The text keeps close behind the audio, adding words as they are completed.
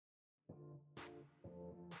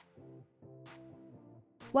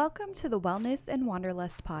Welcome to the Wellness and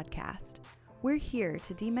Wanderlust podcast. We're here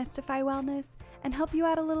to demystify wellness and help you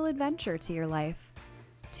add a little adventure to your life.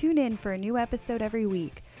 Tune in for a new episode every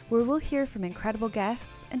week where we'll hear from incredible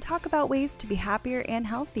guests and talk about ways to be happier and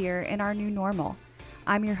healthier in our new normal.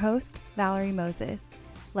 I'm your host, Valerie Moses.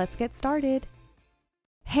 Let's get started.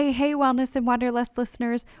 Hey, Wellness and Wanderlust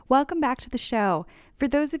listeners, welcome back to the show. For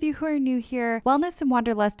those of you who are new here, Wellness and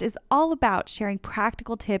Wanderlust is all about sharing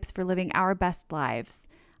practical tips for living our best lives.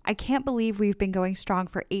 I can't believe we've been going strong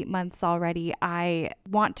for 8 months already. I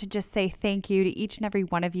want to just say thank you to each and every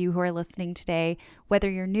one of you who are listening today. Whether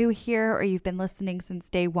you're new here or you've been listening since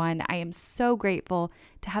day one, I am so grateful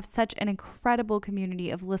to have such an incredible community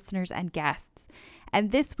of listeners and guests. And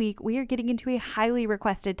this week, we are getting into a highly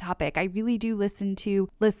requested topic. I really do listen to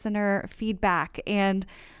listener feedback, and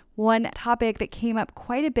one topic that came up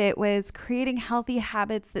quite a bit was creating healthy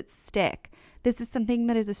habits that stick. This is something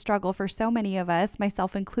that is a struggle for so many of us,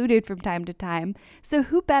 myself included from time to time. So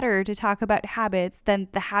who better to talk about habits than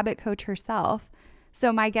the habit coach herself?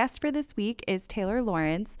 So my guest for this week is Taylor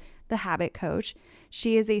Lawrence, the habit coach.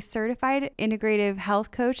 She is a certified integrative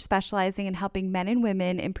health coach specializing in helping men and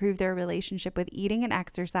women improve their relationship with eating and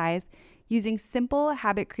exercise using simple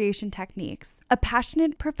habit creation techniques. A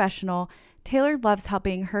passionate professional, Taylor loves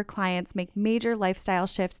helping her clients make major lifestyle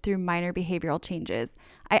shifts through minor behavioral changes.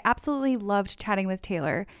 I absolutely loved chatting with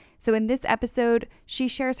Taylor. So in this episode, she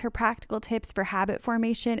shares her practical tips for habit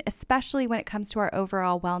formation, especially when it comes to our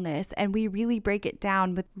overall wellness, and we really break it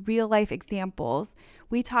down with real life examples.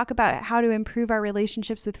 We talk about how to improve our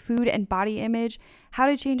relationships with food and body image, how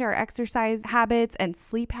to change our exercise habits and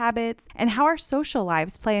sleep habits, and how our social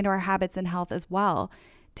lives play into our habits and health as well.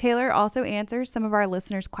 Taylor also answers some of our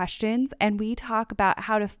listeners' questions, and we talk about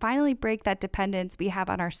how to finally break that dependence we have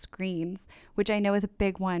on our screens, which I know is a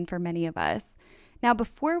big one for many of us. Now,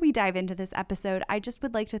 before we dive into this episode, I just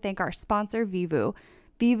would like to thank our sponsor, Vivoo.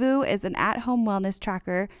 Vivoo is an at-home wellness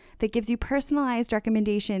tracker that gives you personalized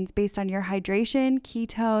recommendations based on your hydration,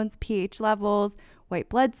 ketones, pH levels, white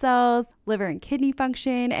blood cells, liver and kidney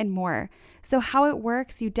function, and more. So how it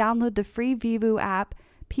works, you download the free Vivoo app,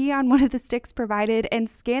 pee on one of the sticks provided, and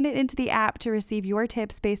scan it into the app to receive your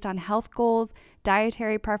tips based on health goals,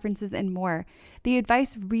 dietary preferences, and more. The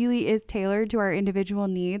advice really is tailored to our individual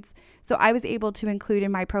needs, so I was able to include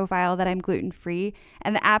in my profile that I'm gluten-free,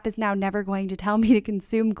 and the app is now never going to tell me to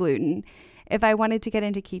consume gluten. If I wanted to get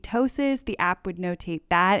into ketosis, the app would notate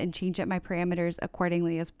that and change up my parameters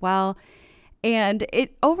accordingly as well. And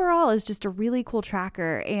it overall is just a really cool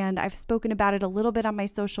tracker, and I've spoken about it a little bit on my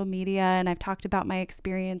social media, and I've talked about my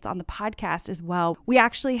experience on the podcast as well. We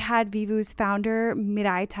actually had Vivoo's founder,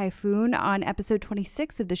 Mirai Typhoon, on episode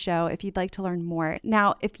 26 of the show if you'd like to learn more.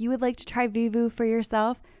 Now, if you would like to try Vivoo for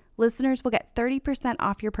yourself, listeners will get 30%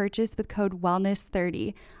 off your purchase with code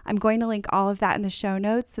WELLNESS30. I'm going to link all of that in the show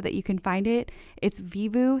notes so that you can find it. It's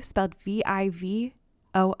Vivoo, spelled Vivoo.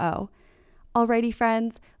 Alrighty,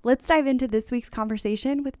 friends, let's dive into this week's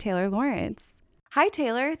conversation with Taylor Lawrence. Hi,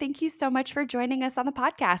 Taylor. Thank you so much for joining us on the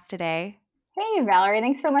podcast today. Hey, Valerie.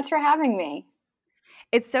 Thanks so much for having me.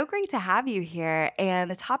 It's so great to have you here.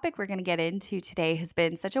 And the topic we're going to get into today has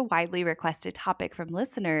been such a widely requested topic from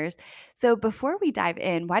listeners. So before we dive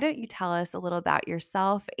in, why don't you tell us a little about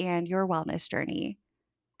yourself and your wellness journey?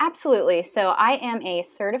 Absolutely. So I am a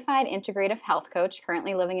certified integrative health coach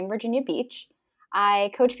currently living in Virginia Beach.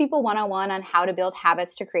 I coach people one-on-one on how to build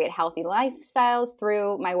habits to create healthy lifestyles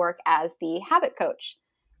through my work as the habit coach.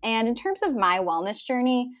 And in terms of my wellness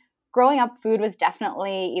journey, growing up, food was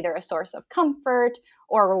definitely either a source of comfort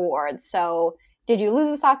or reward. So did you lose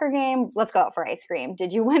a soccer game? Let's go out for ice cream.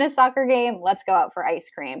 Did you win a soccer game? Let's go out for ice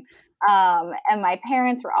cream. And my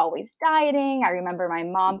parents were always dieting. I remember my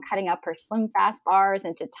mom cutting up her Slim Fast bars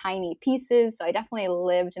into tiny pieces. So I definitely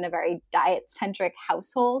lived in a very diet-centric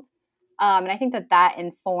household. And I think that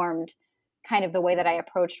informed kind of the way that I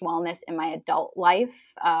approached wellness in my adult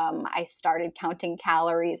life. I started counting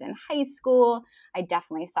calories in high school. I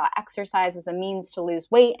definitely saw exercise as a means to lose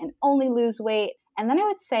weight and only lose weight. And then I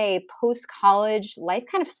would say post-college, life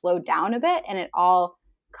kind of slowed down a bit, and it all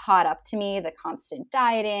caught up to me, the constant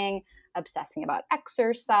dieting, obsessing about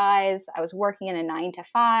exercise. I was working in a 9 to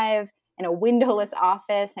 5 in a windowless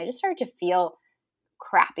office, and I just started to feel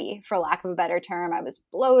crappy, for lack of a better term. I was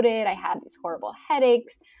bloated. I had these horrible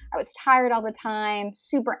headaches. I was tired all the time,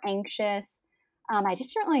 super anxious. I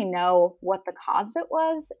just didn't really know what the cause of it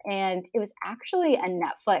was. And it was actually a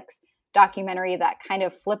Netflix documentary that kind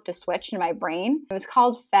of flipped a switch in my brain. It was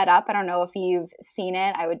called Fed Up. I don't know if you've seen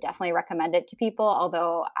it. I would definitely recommend it to people,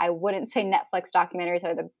 although I wouldn't say Netflix documentaries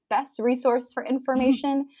are the best resource for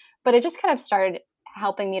information. But it just kind of started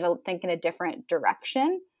helping me to think in a different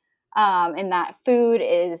direction. And that food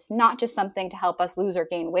is not just something to help us lose or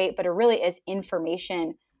gain weight, but it really is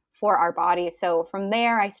information for our bodies. So from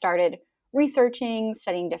there, I started researching,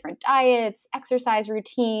 studying different diets, exercise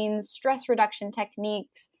routines, stress reduction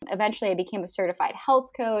techniques. Eventually, I became a certified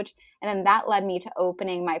health coach. And then that led me to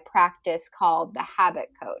opening my practice called The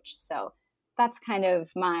Habit Coach. So that's kind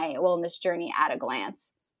of my wellness journey at a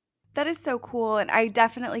glance. That is so cool. And I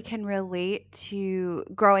definitely can relate to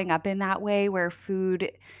growing up in that way where food,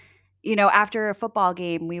 after a football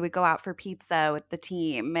game, we would go out for pizza with the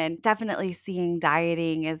team, and definitely seeing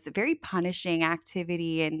dieting as a very punishing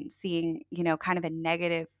activity and seeing, kind of a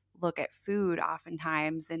negative look at food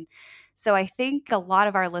oftentimes. And so I think a lot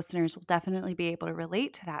of our listeners will definitely be able to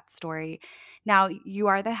relate to that story. Now, you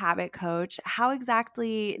are the habit coach. How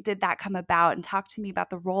exactly did that come about? And talk to me about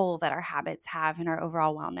the role that our habits have in our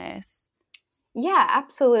overall wellness. Yeah,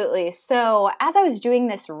 absolutely. So, as I was doing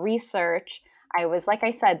this research, I was, like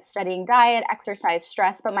I said, studying diet, exercise,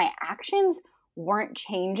 stress, but my actions weren't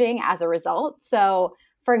changing as a result. So,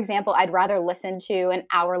 for example, I'd rather listen to an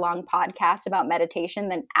hour-long podcast about meditation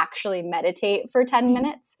than actually meditate for 10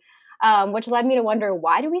 minutes, which led me to wonder,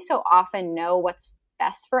 why do we so often know what's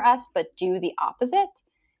best for us but do the opposite?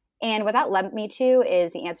 And what that led me to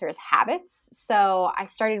is the answer is habits. So I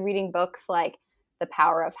started reading books like The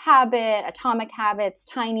Power of Habit, Atomic Habits,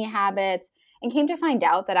 Tiny Habits, and came to find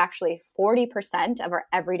out that actually 40% of our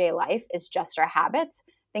everyday life is just our habits,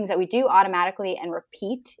 things that we do automatically and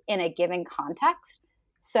repeat in a given context.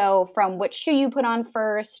 So from which shoe you put on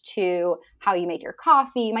first to how you make your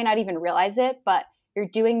coffee, you might not even realize it, but you're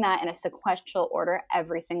doing that in a sequential order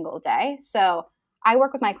every single day. So I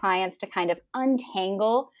work with my clients to kind of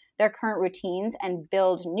untangle their current routines and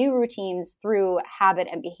build new routines through habit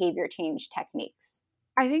and behavior change techniques.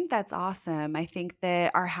 I think that's awesome. I think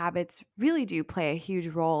that our habits really do play a huge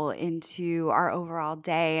role into our overall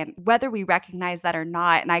day, and whether we recognize that or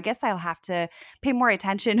not. And I guess I'll have to pay more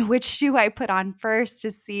attention to which shoe I put on first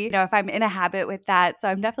to see, if I'm in a habit with that. So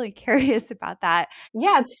I'm definitely curious about that.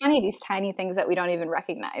 Yeah, it's funny, these tiny things that we don't even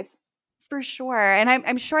recognize. For sure. And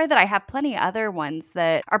I'm sure that I have plenty other ones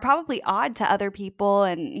that are probably odd to other people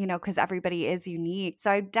and, because everybody is unique.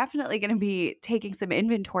 So I'm definitely going to be taking some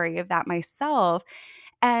inventory of that myself.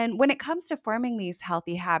 And when it comes to forming these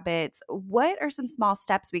healthy habits, what are some small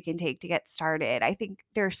steps we can take to get started? I think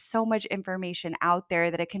there's so much information out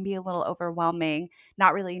there that it can be a little overwhelming,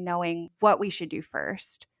 not really knowing what we should do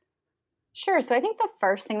first. Sure. So I think the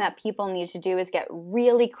first thing that people need to do is get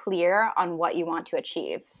really clear on what you want to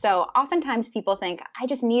achieve. So oftentimes people think, I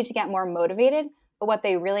just need to get more motivated, but what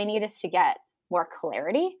they really need is to get more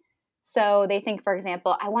clarity. So they think, for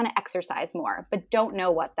example, I want to exercise more, but don't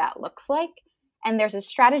know what that looks like. And there's a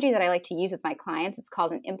strategy that I like to use with my clients. It's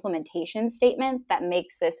called an implementation statement that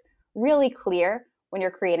makes this really clear when you're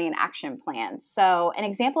creating an action plan. So an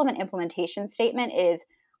example of an implementation statement is,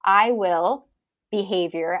 I will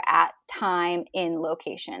behavior at time in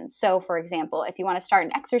location. So, for example, if you want to start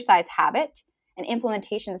an exercise habit, an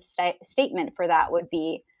implementation statement for that would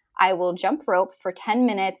be, I will jump rope for 10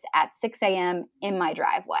 minutes at 6 a.m. in my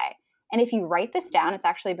driveway. And if you write this down, it's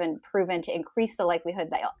actually been proven to increase the likelihood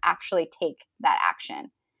that you'll actually take that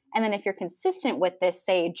action. And then if you're consistent with this,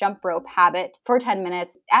 say, jump rope habit for 10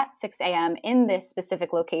 minutes at 6 a.m. in this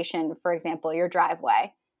specific location, for example, your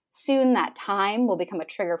driveway, soon that time will become a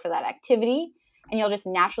trigger for that activity. And you'll just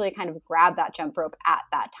naturally kind of grab that jump rope at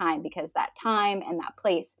that time because that time and that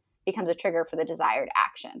place becomes a trigger for the desired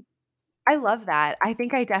action. I love that. I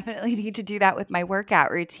think I definitely need to do that with my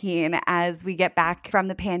workout routine as we get back from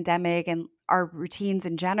the pandemic and our routines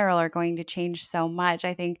in general are going to change so much.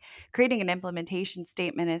 I think creating an implementation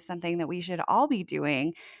statement is something that we should all be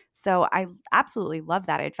doing. So I absolutely love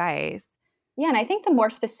that advice. Yeah, and I think the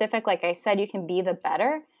more specific, like I said, you can be, the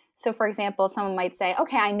better. So, for example, someone might say,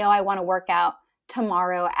 okay, I know I want to work out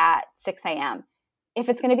tomorrow at 6 a.m. If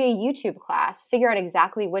it's going to be a YouTube class, figure out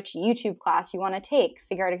exactly which YouTube class you want to take,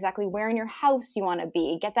 figure out exactly where in your house you want to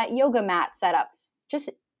be, get that yoga mat set up. Just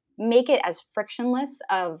make it as frictionless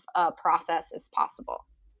of a process as possible.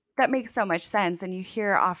 That makes so much sense. And you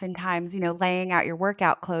hear oftentimes, laying out your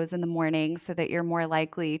workout clothes in the morning so that you're more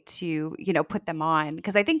likely to, put them on.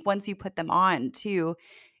 Because I think once you put them on too,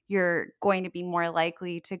 you're going to be more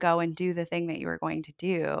likely to go and do the thing that you were going to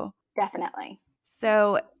do. Definitely.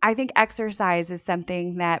 So I think exercise is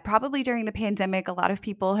something that probably during the pandemic, a lot of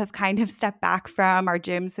people have kind of stepped back from. Our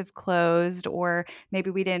gyms have closed, or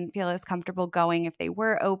maybe we didn't feel as comfortable going if they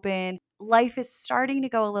were open. life is starting to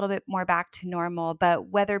go a little bit more back to normal, but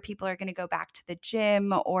whether people are going to go back to the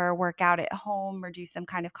gym or work out at home or do some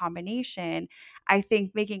kind of combination, I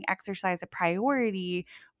think making exercise a priority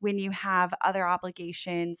when you have other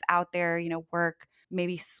obligations out there, work,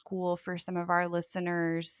 maybe school for some of our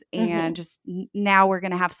listeners, Mm-hmm. and just now we're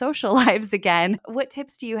going to have social lives again. What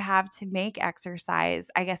tips do you have to make exercise,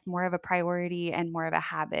 I guess, more of a priority and more of a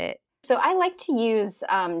habit? So I like to use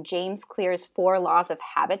James Clear's 4 laws of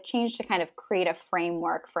habit change to kind of create a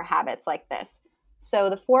framework for habits like this. So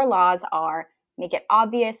the 4 laws are: make it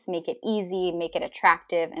obvious, make it easy, make it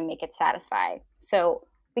attractive, and make it satisfying. So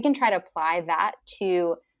we can try to apply that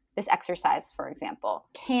to this exercise, for example.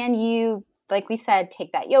 Can you, like we said,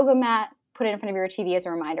 take that yoga mat, put it in front of your TV as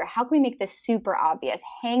a reminder? How can we make this super obvious?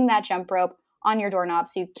 Hang that jump rope on your doorknob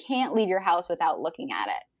so you can't leave your house without looking at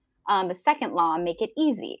it. The second law, make it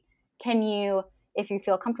easy. Can you, if you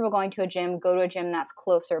feel comfortable going to a gym, go to a gym that's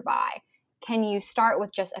closer by? Can you start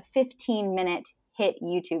with just a 15-minute hit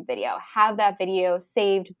YouTube video? Have that video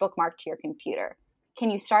saved, bookmarked to your computer. Can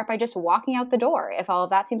you start by just walking out the door? If all of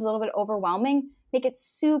that seems a little bit overwhelming, make it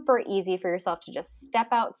super easy for yourself to just step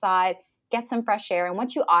outside, get some fresh air. And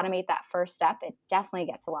once you automate that first step, it definitely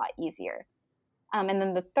gets a lot easier. And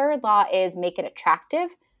then the third law is make it attractive.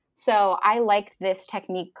 So I like this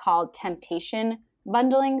technique called temptation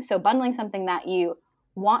bundling. So bundling something that you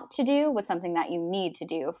want to do with something that you need to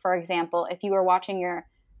do. For example, if you were watching your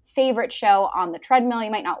favorite show on the treadmill,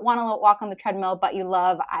 you might not want to walk on the treadmill, but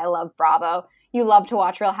I love Bravo. You love to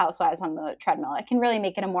watch Real Housewives on the treadmill. It can really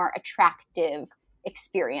make it a more attractive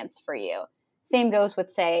experience for you. Same goes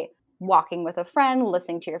with, say, walking with a friend,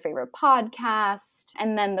 listening to your favorite podcast.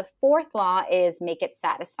 And then the fourth law is make it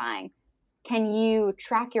satisfying. Can you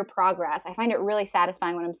track your progress? I find it really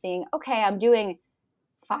satisfying when I'm seeing, okay, I'm doing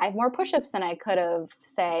 5 more push-ups than I could have,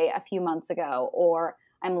 say, a few months ago, or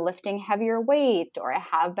I'm lifting heavier weight, or I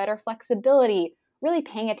have better flexibility. Really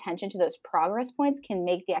paying attention to those progress points can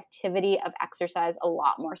make the activity of exercise a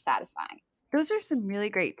lot more satisfying. Those are some really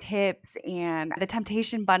great tips. And the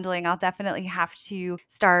temptation bundling, I'll definitely have to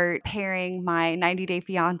start pairing my 90-day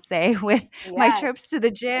fiance with my trips Yes, to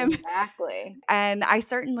the gym. exactly. And I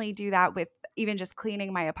certainly do that with even just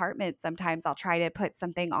cleaning my apartment. Sometimes I'll try to put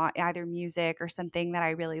something on, either music or something that I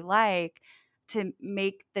really like, to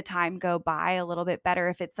make the time go by a little bit better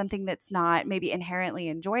if it's something that's not maybe inherently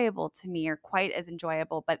enjoyable to me or quite as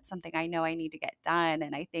enjoyable, but something I know I need to get done.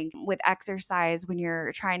 And I think with exercise, when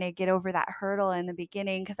you're trying to get over that hurdle in the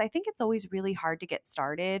beginning, because I think it's always really hard to get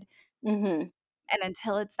started. Mm-hmm. And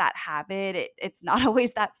until it's that habit, it's not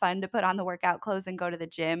always that fun to put on the workout clothes and go to the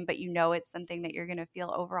gym, but it's something that you're going to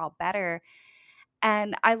feel overall better.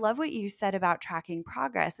 And I love what you said about tracking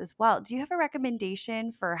progress as well. Do you have a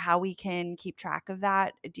recommendation for how we can keep track of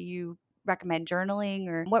that? Do you recommend journaling,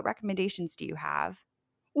 or what recommendations do you have?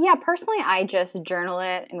 Yeah, personally, I just journal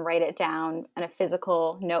it and write it down in a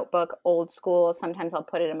physical notebook, old school. Sometimes I'll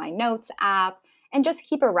put it in my notes app and just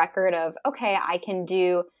keep a record of, okay, I can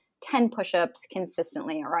do 10 push ups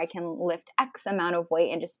consistently, or I can lift X amount of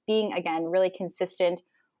weight, and just being, again, really consistent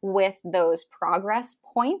with those progress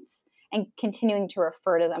points and continuing to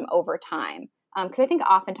refer to them over time. Because I think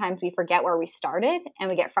oftentimes we forget where we started and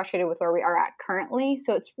we get frustrated with where we are at currently.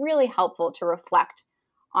 So it's really helpful to reflect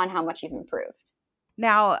on how much you've improved.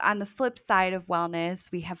 Now, on the flip side of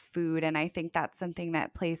wellness, we have food. And I think that's something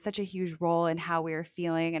that plays such a huge role in how we're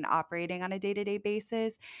feeling and operating on a day to day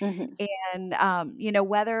basis. Mhm. And,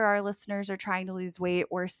 whether our listeners are trying to lose weight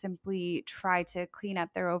or simply try to clean up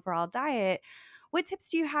their overall diet, what tips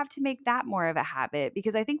do you have to make that more of a habit?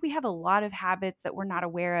 Because I think we have a lot of habits that we're not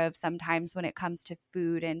aware of sometimes when it comes to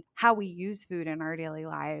food and how we use food in our daily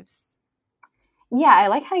lives. Yeah, I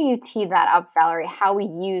like how you teed that up, Valerie, how we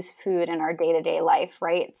use food in our day to day life,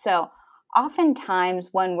 right? So, oftentimes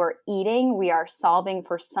when we're eating, we are solving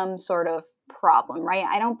for some sort of problem, right?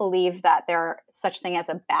 I don't believe that there's such thing as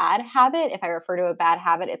a bad habit. If I refer to a bad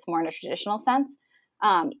habit, it's more in a traditional sense.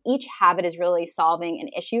 Each habit is really solving an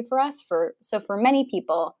issue for us. For many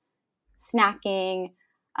people, snacking,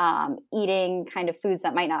 eating kind of foods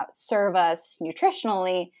that might not serve us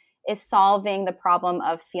nutritionally is solving the problem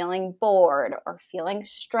of feeling bored or feeling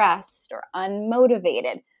stressed or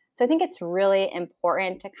unmotivated. So I think it's really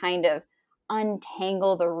important to kind of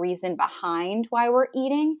untangle the reason behind why we're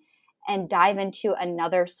eating and dive into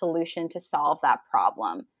another solution to solve that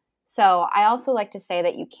problem. So I also like to say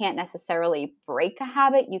that you can't necessarily break a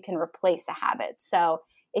habit, you can replace a habit. So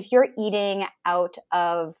if you're eating out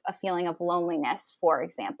of a feeling of loneliness, for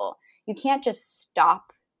example, you can't just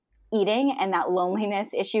stop eating and that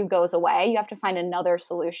loneliness issue goes away. You have to find another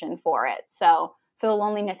solution for it. So, for the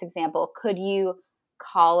loneliness example, could you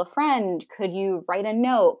call a friend? Could you write a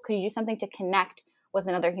note? Could you do something to connect with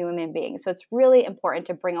another human being? So it's really important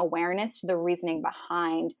to bring awareness to the reasoning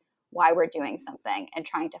behind why we're doing something and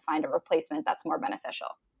trying to find a replacement that's more beneficial.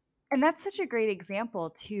 And that's such a great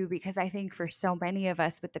example too, because I think for so many of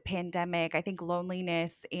us with the pandemic, I think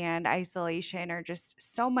loneliness and isolation are just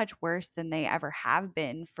so much worse than they ever have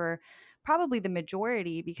been for probably the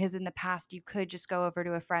majority, because in the past you could just go over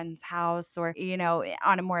to a friend's house or,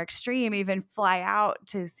 on a more extreme, even fly out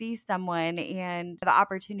to see someone. And the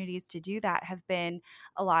opportunities to do that have been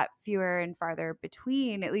a lot fewer and farther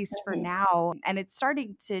between, at least for Mhm. now. And it's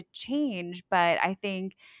starting to change, but I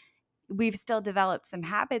think we've still developed some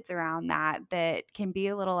habits around that can be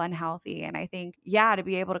a little unhealthy. And I think, yeah, to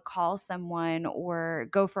be able to call someone or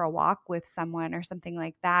go for a walk with someone or something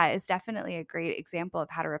like that is definitely a great example of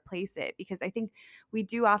how to replace it. Because I think we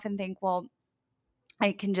do often think, well,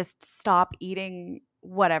 I can just stop eating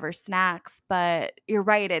whatever snacks, but you're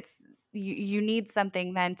right. You need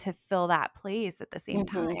something then to fill that place at the same Mhm.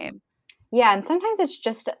 time. Yeah, and sometimes it's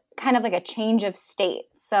just kind of like a change of state.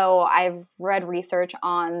 So I've read research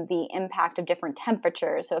on the impact of different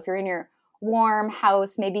temperatures. So if you're in your warm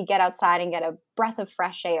house, maybe get outside and get a breath of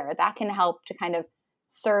fresh air. That can help to kind of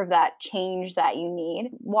serve that change that you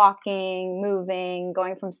need. Walking, moving,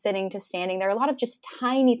 going from sitting to standing. There are a lot of just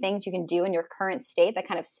tiny things you can do in your current state that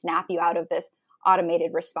kind of snap you out of this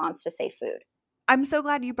automated response to safe food. I'm so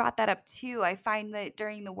glad you brought that up too. I find that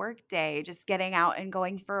during the workday, just getting out and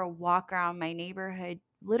going for a walk around my neighborhood,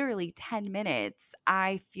 literally 10 minutes,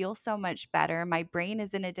 I feel so much better. My brain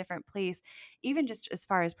is in a different place, even just as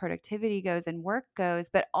far as productivity goes and work goes,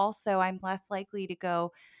 but also I'm less likely to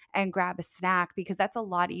go and grab a snack because that's a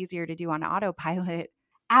lot easier to do on autopilot.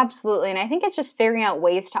 Absolutely. And I think it's just figuring out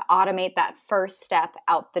ways to automate that first step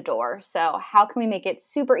out the door. So, how can we make it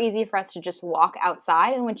super easy for us to just walk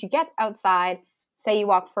outside? And once you get outside, say you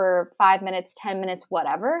walk for 5 minutes, 10 minutes,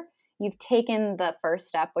 whatever, you've taken the first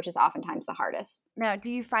step, which is oftentimes the hardest. Now,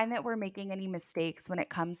 do you find that we're making any mistakes when it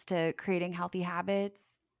comes to creating healthy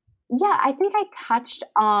habits? Yeah, I think I touched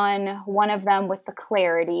on one of them with the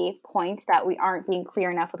clarity point that we aren't being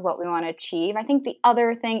clear enough with what we want to achieve. I think the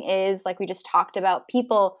other thing is, like we just talked about,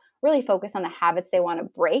 people really focus on the habits they want to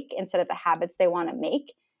break instead of the habits they want to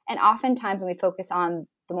make. And oftentimes, when we focus on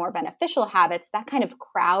the more beneficial habits, that kind of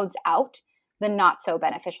crowds out the not so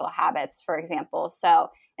beneficial habits, for example. So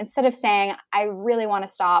instead of saying, I really want to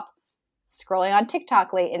stop scrolling on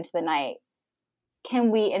TikTok late into the night,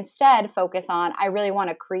 can we instead focus on, I really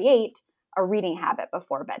want to create a reading habit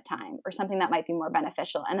before bedtime or something that might be more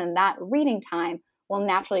beneficial? And then that reading time will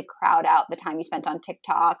naturally crowd out the time you spent on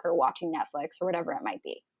TikTok or watching Netflix or whatever it might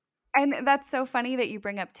be. And that's so funny that you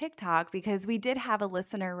bring up TikTok because we did have a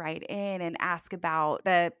listener write in and ask about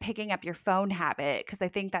the picking up your phone habit, because I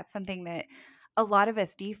think that's something that a lot of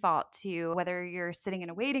us default to, whether you're sitting in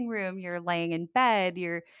a waiting room, you're laying in bed,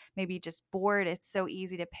 you're maybe just bored. It's so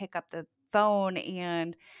easy to pick up the phone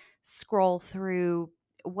and scroll through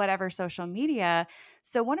whatever social media.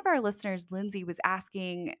 So one of our listeners, Lindsay, was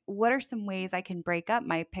asking, what are some ways I can break up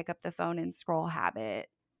my pick up the phone and scroll habit?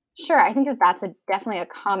 Sure, I think that that's definitely a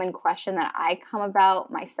common question that I come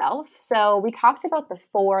about myself. So we talked about the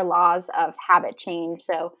 4 laws of habit change.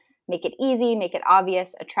 So make it easy, make it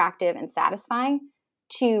obvious, attractive, and satisfying.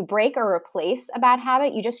 To break or replace a bad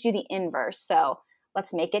habit, you just do the inverse. So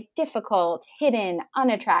let's make it difficult, hidden,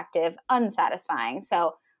 unattractive, unsatisfying.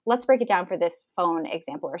 So let's break it down for this phone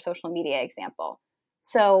example or social media example.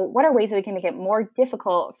 So, what are ways that we can make it more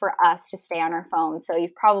difficult for us to stay on our phone? So,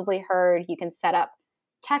 you've probably heard you can set up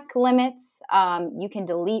tech limits. You can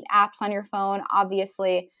delete apps on your phone,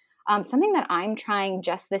 obviously. Something that I'm trying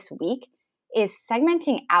just this week is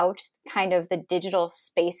segmenting out kind of the digital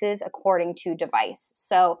spaces according to device.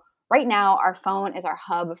 So, right now, our phone is our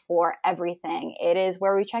hub for everything. It is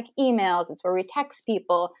where we check emails, it's where we text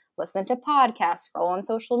people, listen to podcasts, scroll on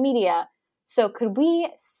social media. So, could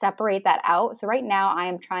we separate that out? So, right now, I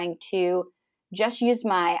am trying to just use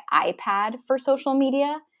my iPad for social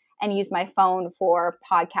media and use my phone for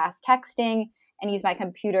podcast texting and use my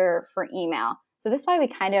computer for email. So this way we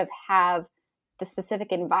kind of have the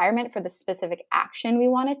specific environment for the specific action we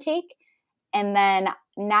want to take. And then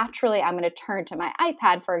naturally, I'm going to turn to my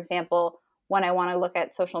iPad, for example, when I want to look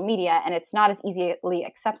at social media, and it's not as easily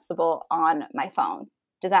accessible on my phone.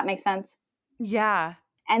 Does that make sense? Yeah.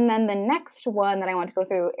 And then the next one that I want to go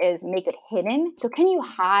through is make it hidden. So can you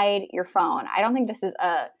hide your phone? I don't think this is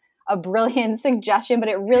a brilliant suggestion, but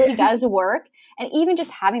it really does work. And even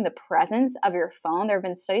just having the presence of your phone, there have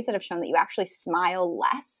been studies that have shown that you actually smile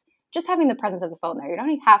less just having the presence of the phone there. You don't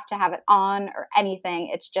even have to have it on or anything.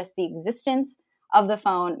 It's just the existence of the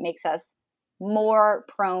phone makes us more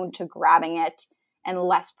prone to grabbing it and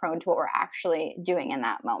less prone to what we're actually doing in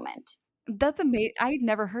that moment. That's amazing. I'd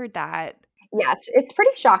never heard that. Yeah, it's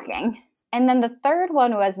pretty shocking. And then the third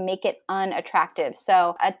one was make it unattractive.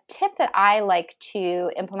 So a tip that I like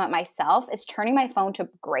to implement myself is turning my phone to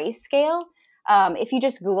grayscale. If you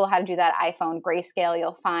just Google how to do that iPhone grayscale,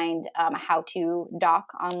 you'll find a how-to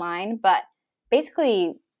doc online. But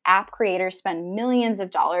basically, app creators spend millions of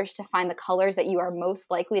dollars to find the colors that you are most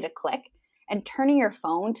likely to click. And turning your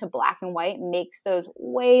phone to black and white makes those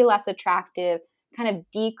way less attractive, kind of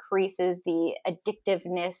decreases the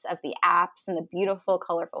addictiveness of the apps and the beautiful,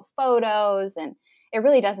 colorful photos. And it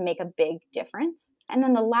really does make a big difference. And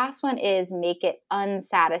then the last one is make it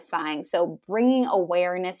unsatisfying. So bringing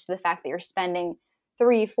awareness to the fact that you're spending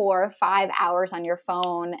 3, 4, 5 hours on your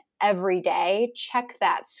phone every day. Check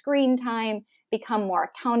that screen time, become more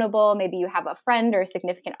accountable. Maybe you have a friend or a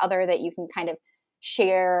significant other that you can kind of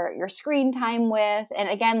share your screen time with. And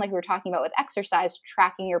again, like we were talking about with exercise,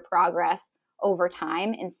 tracking your progress over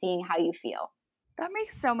time and seeing how you feel. That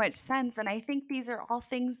makes so much sense, and I think these are all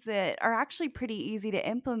things that are actually pretty easy to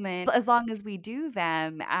implement as long as we do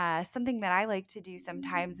them. Something that I like to do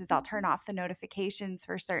sometimes is I'll turn off the notifications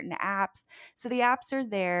for certain apps. So the apps are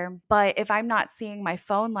there, but if I'm not seeing my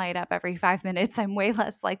phone light up every 5 minutes, I'm way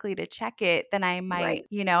less likely to check it than I might, Right.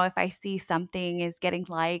 if I see something is getting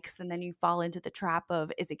likes and then you fall into the trap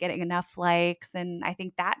of, is it getting enough likes? And I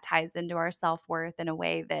think that ties into our self-worth in a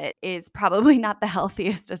way that is probably not the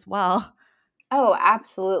healthiest as well. Oh,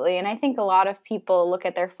 absolutely. And I think a lot of people look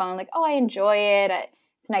at their phone like, oh, I enjoy it.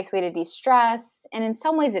 It's a nice way to de stress. And in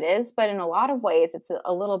some ways it is, but in a lot of ways, it's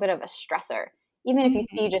a little bit of a stressor. Even if you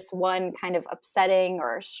see Mhm. just one kind of upsetting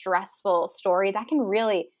or stressful story, that can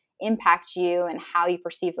really impact you and how you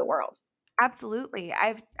perceive the world. Absolutely.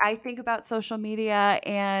 I think about social media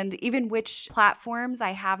and even which platforms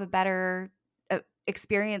I have a better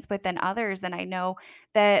experience with than others. And I know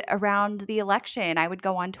that around the election, I would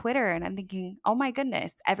go on Twitter and I'm thinking, oh my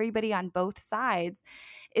goodness, everybody on both sides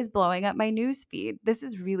is blowing up my news feed. This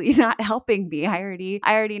is really not helping me. I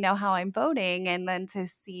already know how I'm voting. And then to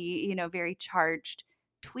see, very charged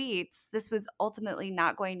tweets, this was ultimately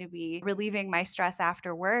not going to be relieving my stress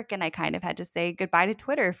after work. And I kind of had to say goodbye to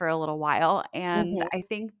Twitter for a little while. And Hmm. I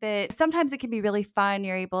think that sometimes it can be really fun.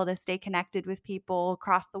 You're able to stay connected with people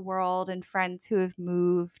across the world and friends who have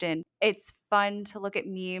moved. And it's fun to look at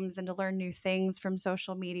memes and to learn new things from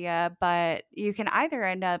social media. But you can either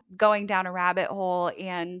end up going down a rabbit hole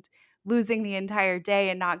and losing the entire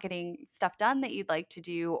day and not getting stuff done that you'd like to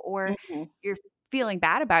do, or Hmm. you're feeling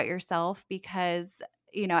bad about yourself because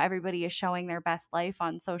everybody is showing their best life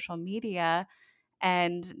on social media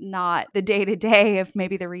and not the day to day of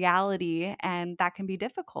maybe the reality. And that can be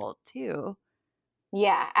difficult too.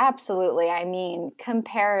 Yeah, absolutely. I mean,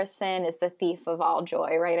 comparison is the thief of all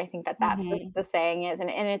joy, right? I think that that's Hmm. the saying is, and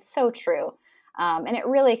it's so true. And it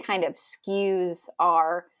really kind of skews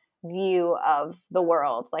our view of the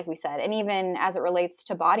world, like we said. And even as it relates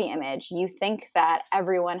to body image, you think that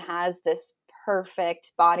everyone has this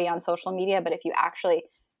perfect body on social media, but if you actually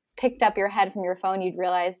picked up your head from your phone, you'd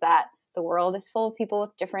realize that the world is full of people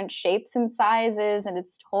with different shapes and sizes, and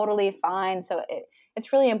it's totally fine. So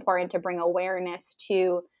it's really important to bring awareness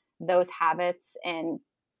to those habits and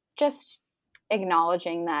just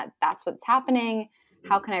acknowledging that that's what's happening.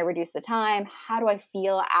 How can I reduce the time? How do I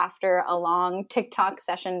feel after a long TikTok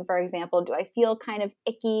session, for example? Do I feel kind of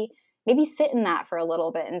icky? Maybe sit in that for a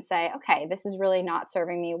little bit and say, okay, this is really not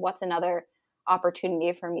serving me. What's another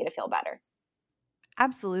opportunity for me to feel better?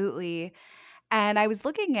 Absolutely. And I was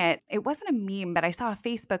looking at, it wasn't a meme, but I saw a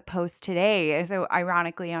Facebook post today, so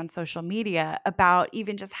ironically on social media, about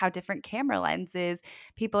even just how different camera lenses,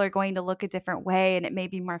 people are going to look a different way and it may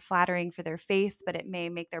be more flattering for their face, but it may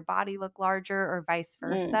make their body look larger or vice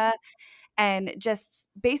Mm, versa. And just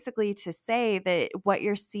basically to say that what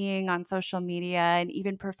you're seeing on social media and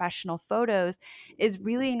even professional photos is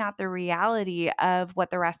really not the reality of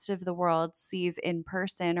what the rest of the world sees in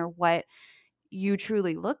person or what you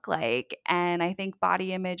truly look like. And I think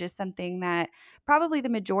body image is something that probably the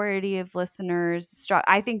majority of listeners,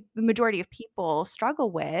 I think the majority of people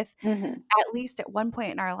struggle with, mhm. at least at one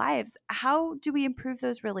point in our lives. How do we improve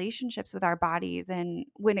those relationships with our bodies and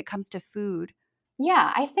when it comes to food?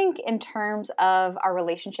 Yeah, I think in terms of our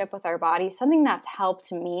relationship with our body, something that's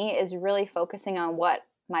helped me is really focusing on what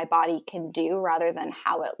my body can do rather than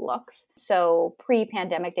how it looks. So, pre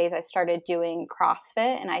pandemic days, I started doing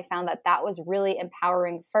CrossFit, and I found that that was really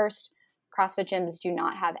empowering. First, CrossFit gyms do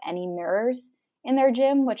not have any mirrors in their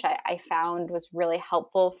gym, which I found was really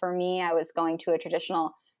helpful for me. I was going to a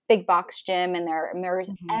traditional big box gym, and there are mirrors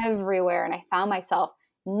Mhm. everywhere, and I found myself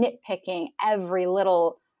nitpicking every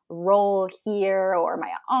little roll here or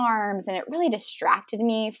my arms. And it really distracted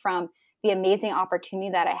me from the amazing opportunity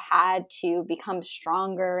that I had to become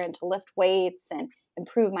stronger and to lift weights and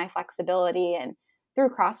improve my flexibility. And through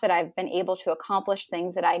CrossFit, I've been able to accomplish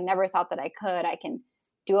things that I never thought that I could. I can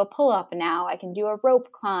do a pull-up now. I can do a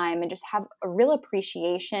rope climb and just have a real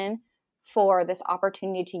appreciation for this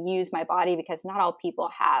opportunity to use my body, because not all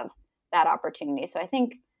people have that opportunity. So I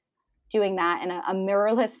think doing that in a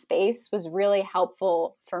mirrorless space was really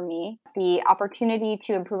helpful for me. The opportunity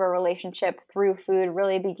to improve a relationship through food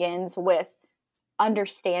really begins with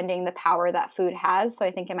understanding the power that food has. So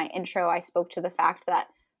I think in my intro, I spoke to the fact that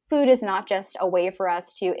food is not just a way for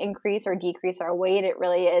us to increase or decrease our weight. It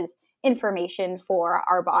really is information for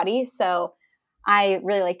our body. So I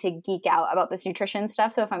really like to geek out about this nutrition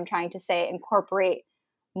stuff. So if I'm trying to say incorporate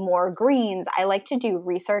more greens, I like to do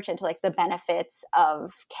research into like the benefits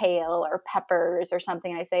of kale or peppers or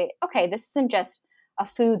something. I say, okay, this isn't just a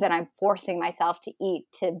food that I'm forcing myself to eat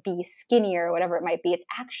to be skinnier or whatever it might be. It's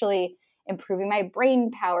actually improving my brain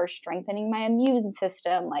power, strengthening my immune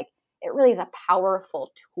system. Like, it really is a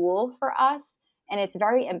powerful tool for us. And it's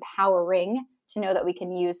very empowering to know that we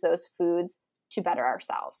can use those foods to better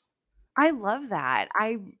ourselves. I love that.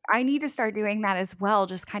 I need to start doing that as well,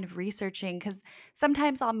 just kind of researching, because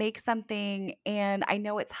sometimes I'll make something and I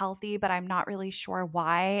know it's healthy, but I'm not really sure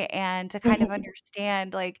why. And to kind of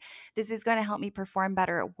understand, like, this is going to help me perform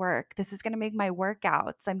better at work. This is going to make my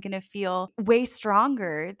workouts. I'm going to feel way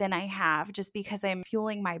stronger than I have just because I'm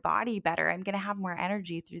fueling my body better. I'm going to have more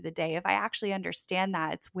energy through the day. If I actually understand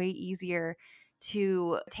that, it's way easier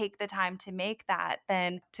to take the time to make that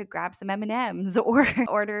than to grab some M&Ms or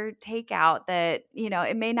order takeout. That,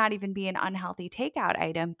 it may not even be an unhealthy takeout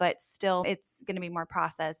item, but still it's going to be more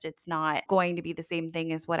processed. It's not going to be the same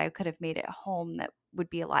thing as what I could have made at home that would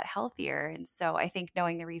be a lot healthier. And so I think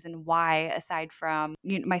knowing the reason why, aside from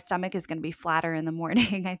my stomach is going to be flatter in the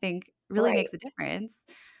morning, I think really Right. makes a difference.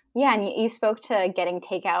 Yeah, and you spoke to getting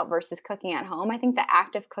takeout versus cooking at home. I think the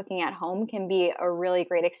act of cooking at home can be a really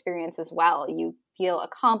great experience as well. You feel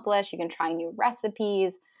accomplished, you can try new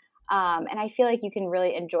recipes, and I feel like you can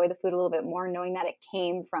really enjoy the food a little bit more knowing that it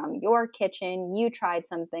came from your kitchen, you tried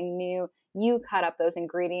something new, you cut up those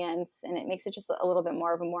ingredients, and it makes it just a little bit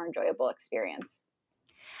more of a more enjoyable experience.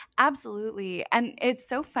 Absolutely. And it's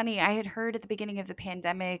so funny. I had heard at the beginning of the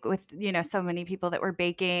pandemic with, so many people that were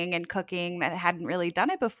baking and cooking that hadn't really done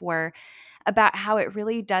it before, about how it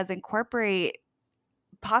really does incorporate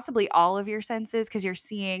possibly all of your senses, because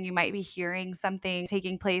you might be hearing something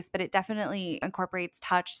taking place, but it definitely incorporates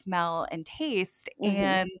touch, smell, and taste. Hmm.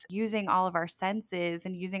 And using all of our senses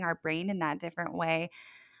and using our brain in that different way,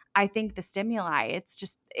 I think the stimuli, it's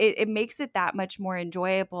just it makes it that much more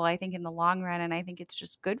enjoyable, I think, in the long run, and I think it's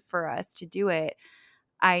just good for us to do it.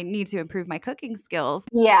 I need to improve my cooking skills.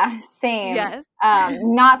 Yeah, same. Yes.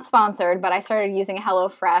 Not sponsored, but I started using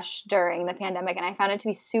HelloFresh during the pandemic, and I found it to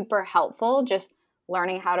be super helpful, just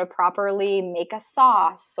learning how to properly make a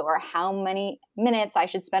sauce or how many minutes I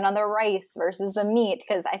should spend on the rice versus the meat.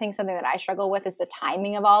 Because I think something that I struggle with is the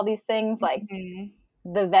timing of all these things. Like, Mhm.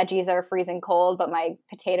 the veggies are freezing cold, but my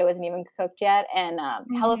potato isn't even cooked yet. And Mhm.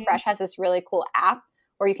 HelloFresh has this really cool app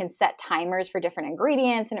where you can set timers for different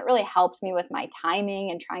ingredients, and it really helps me with my timing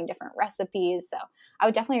and trying different recipes. So I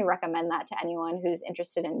would definitely recommend that to anyone who's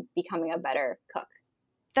interested in becoming a better cook.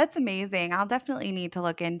 That's amazing. I'll definitely need to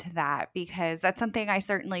look into that, because that's something I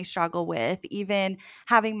certainly struggle with. Even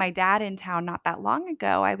having my dad in town not that long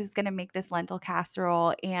ago, I was gonna make this lentil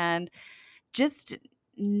casserole, and just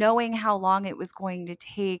knowing how long it was going to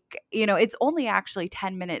take, it's only actually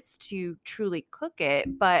 10 minutes to truly cook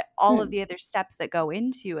it, but all of Hmm. the other steps that go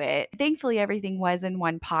into it. Thankfully, everything was in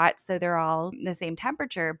one pot, so they're all the same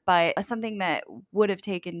temperature. But something that would have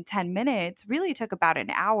taken 10 minutes really took about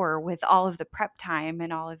an hour with all of the prep time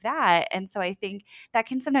and all of that. And so I think that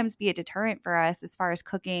can sometimes be a deterrent for us as far as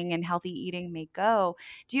cooking and healthy eating may go.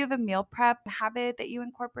 Do you have a meal prep habit that you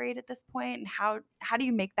incorporate at this point? And how do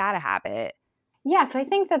you make that a habit? Yeah, so I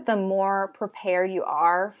think that the more prepared you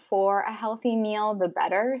are for a healthy meal, the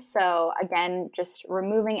better. So again, just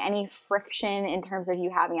removing any friction in terms of you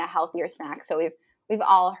having a healthier snack. So we've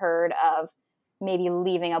all heard of maybe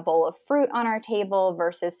leaving a bowl of fruit on our table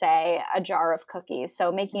versus say a jar of cookies.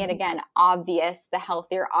 So making it again obvious the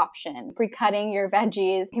healthier option. Pre-cutting your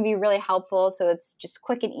veggies can be really helpful. So it's just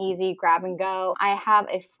quick and easy, grab and go. I have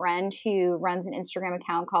a friend who runs an Instagram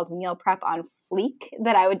account called Meal Prep on Fleek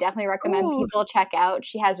that I would definitely recommend Ooh. people check out.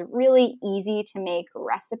 She has really easy to make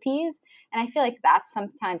recipes. And I feel like that's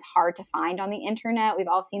sometimes hard to find on the internet. We've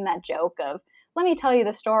all seen that joke of let me tell you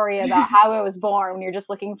the story about how it was born when you're just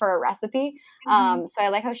looking for a recipe. Mhm. So I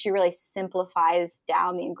like how she really simplifies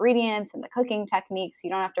down the ingredients and the cooking techniques. You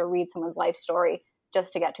don't have to read someone's life story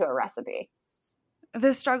just to get to a recipe.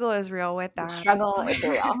 The struggle is real with The that, I struggle is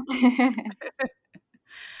swear. real.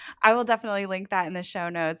 I will definitely link that in the show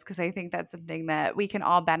notes because I think that's something that we can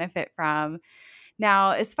all benefit from.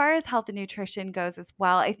 Now, as far as health and nutrition goes as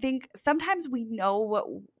well, I think sometimes we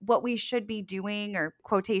know what we should be doing or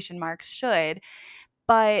quotation marks should,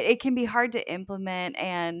 but it can be hard to implement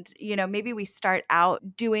and, maybe we start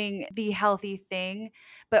out doing the healthy thing,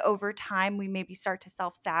 but over time we maybe start to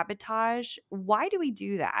self-sabotage. Why do we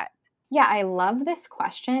do that? Yeah, I love this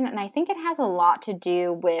question. And I think it has a lot to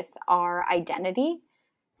do with our identity.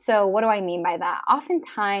 So, what do I mean by that?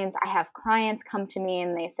 Oftentimes, I have clients come to me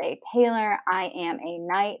and they say, Taylor, I am a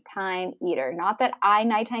nighttime eater. Not that I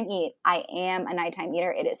nighttime eat, I am a nighttime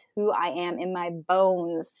eater. It is who I am in my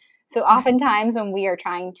bones. So, oftentimes, when we are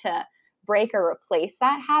trying to break or replace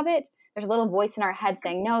that habit, there's a little voice in our head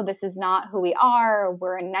saying, no, this is not who we are.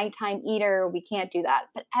 We're a nighttime eater. We can't do that.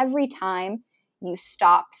 But every time you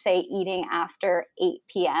stop, say, eating after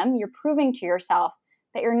 8 p.m., you're proving to yourself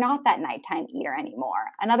that you're not that nighttime eater anymore.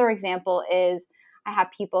 Another example is I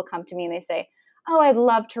have people come to me and they say, oh, I'd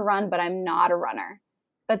love to run, but I'm not a runner.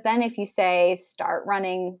 But then if you say start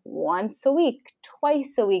running once a week,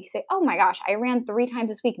 twice a week, say, oh my gosh, I ran 3 times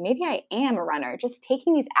this week. Maybe I am a runner. Just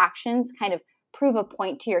taking these actions kind of prove a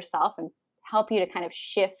point to yourself and help you to kind of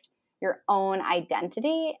shift your own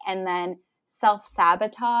identity. And then self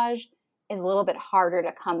sabotage is a little bit harder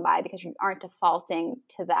to come by because you aren't defaulting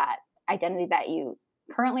to that identity that you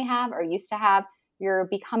currently have or used to have. You're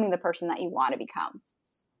becoming the person that you want to become.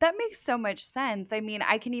 That makes so much sense. I mean,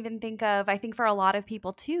 I can even I think for a lot of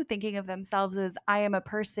people too, thinking of themselves as I am a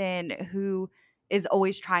person who is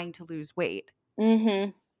always trying to lose weight.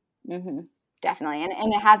 Mm-hmm. Mm-hmm. Definitely.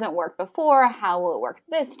 And it hasn't worked before. How will it work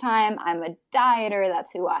this time? I'm a dieter.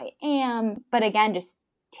 That's who I am. But again, just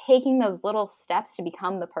taking those little steps to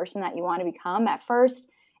become the person that you want to become, at first,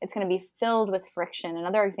 it's going to be filled with friction.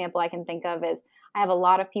 Another example I can think of is I have a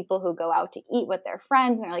lot of people who go out to eat with their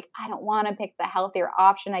friends and they're like, I don't want to pick the healthier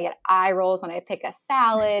option. I get eye rolls when I pick a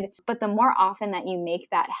salad. But the more often that you make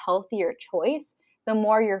that healthier choice, the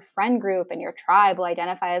more your friend group and your tribe will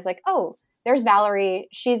identify as like, oh, there's Valerie.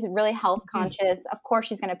 She's really health conscious. Of course,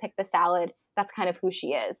 she's going to pick the salad. That's kind of who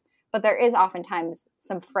she is. But there is oftentimes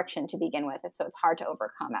some friction to begin with. So it's hard to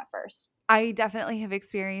overcome at first. I definitely have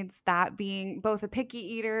experienced that being both a picky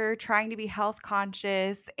eater, trying to be health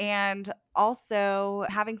conscious, and also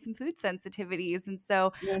having some food sensitivities. And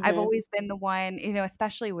so I've Mm-hmm. always been the one,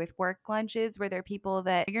 especially with work lunches where there are people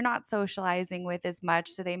that you're not socializing with as much.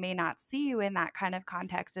 So they may not see you in that kind of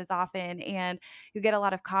context as often. And you get a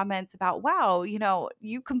lot of comments about, wow,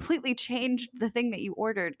 you completely changed the thing that you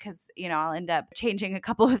ordered because, I'll end up changing a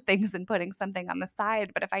couple of things and putting something on the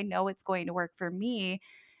side. But if I know it's going to work for me,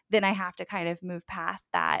 then I have to kind of move past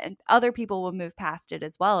that, and other people will move past it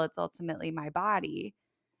as well. It's ultimately my body.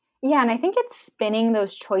 Yeah, and I think it's spinning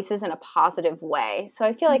those choices in a positive way. So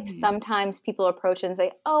I feel like Mhm. sometimes people approach it and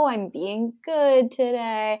say, oh, I'm being good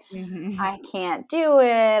today. Mhm. I can't do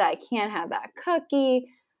it. I can't have that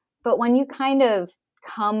cookie. But when you kind of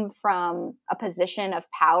come from a position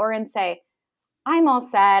of power and say, I'm all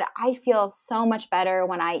set. I feel so much better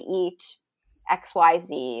when I eat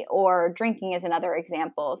XYZ, or drinking is another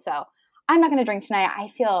example. So I'm not going to drink tonight. I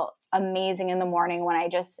feel amazing in the morning when I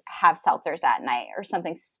just have seltzers at night or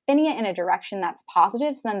something, spinning it in a direction that's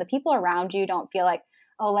positive. So then the people around you don't feel like,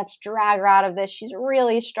 oh, let's drag her out of this. She's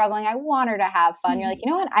really struggling. I want her to have fun. You're like, you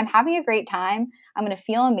know what? I'm having a great time. I'm going to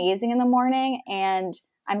feel amazing in the morning. And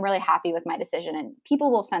I'm really happy with my decision. And people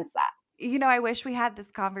will sense that. I wish we had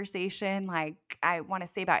this conversation, like, I wanna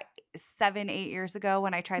say about 7, 8 years ago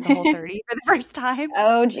when I tried the Whole30 for the first time.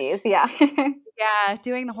 Oh, geez. Yeah. Yeah,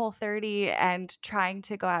 doing the Whole30 and trying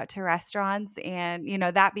to go out to restaurants and,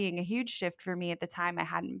 that being a huge shift for me at the time. I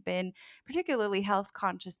hadn't been particularly health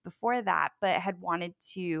conscious before that, but had wanted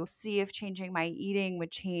to see if changing my eating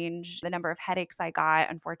would change the number of headaches I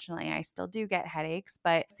got. Unfortunately, I still do get headaches,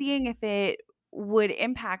 but seeing if it would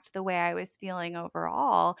impact the way I was feeling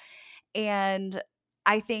overall. And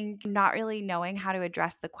I think not really knowing how to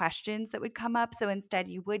address the questions that would come up. So instead,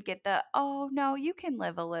 you would get the, oh, no, you can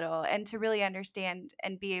live a little. And to really understand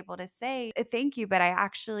and be able to say, thank you, but I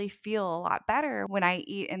actually feel a lot better when I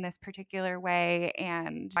eat in this particular way.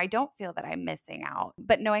 And I don't feel that I'm missing out.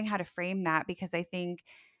 But knowing how to frame that, because I think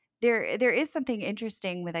there is something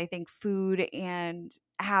interesting with, I think, food and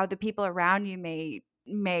how the people around you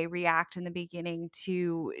may react in the beginning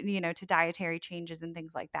to to dietary changes and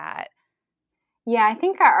things like that. Yeah, I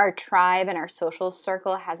think our tribe and our social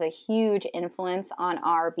circle has a huge influence on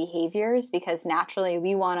our behaviors because naturally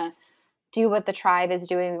we want to do what the tribe is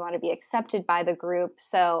doing. We want to be accepted by the group.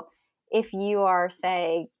 So if you are,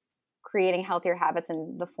 say, creating healthier habits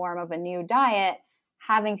in the form of a new diet,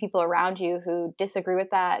 having people around you who disagree with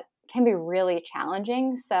that can be really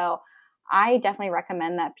challenging. So I definitely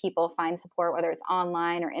recommend that people find support, whether it's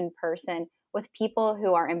online or in person, with people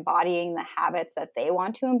who are embodying the habits that they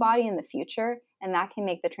want to embody in the future. And that can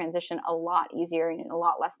make the transition a lot easier and a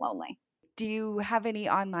lot less lonely. Do you have any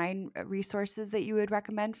online resources that you would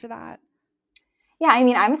recommend for that? Yeah, I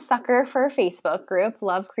mean, I'm a sucker for a Facebook group.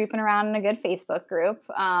 Love creeping around in a good Facebook group.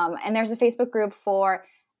 And there's a Facebook group for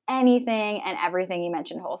anything and everything. You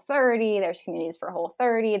mentioned Whole 30. There's communities for Whole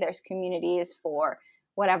 30. There's communities for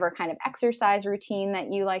whatever kind of exercise routine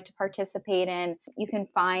that you like to participate in. You can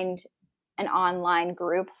find an online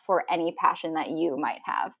group for any passion that you might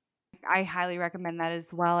have. I highly recommend that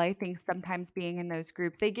as well. I think sometimes being in those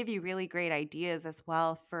groups, they give you really great ideas as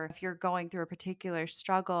well for if you're going through a particular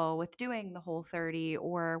struggle with doing the whole 30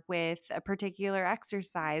 or with a particular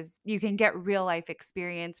exercise. You can get real life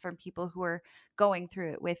experience from people who are going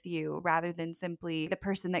through it with you rather than simply the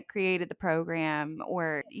person that created the program,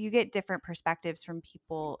 or you get different perspectives from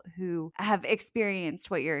people who have experienced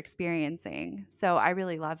what you're experiencing. So I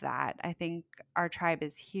really love that. I think our tribe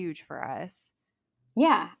is huge for us.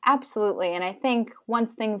 Yeah, absolutely. And I think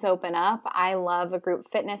once things open up, I love a group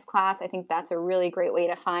fitness class. I think that's a really great way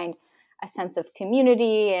to find a sense of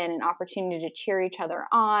community and an opportunity to cheer each other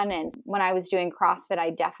on. And when I was doing CrossFit,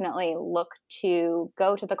 I definitely looked to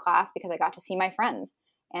go to the class because I got to see my friends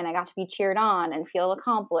and I got to be cheered on and feel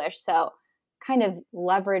accomplished. So, kind of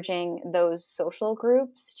leveraging those social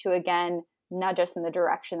groups to again nudge us in the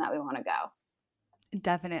direction that we want to go.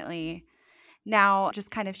 Definitely. Now,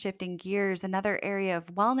 just kind of shifting gears, another area of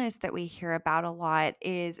wellness that we hear about a lot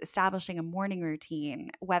is establishing a morning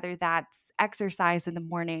routine, whether that's exercise in the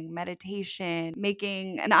morning, meditation,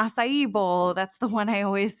 making an acai bowl. That's the one I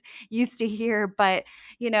always used to hear. But,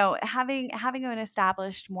 having an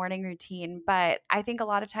established morning routine. But I think a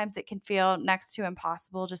lot of times it can feel next to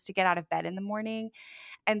impossible just to get out of bed in the morning.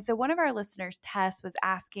 And so one of our listeners, Tess, was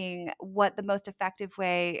asking what the most effective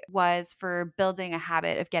way was for building a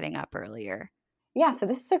habit of getting up earlier. Yeah, so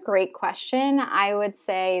this is a great question. I would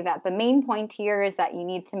say that the main point here is that you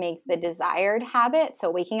need to make the desired habit,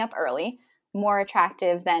 so waking up early, more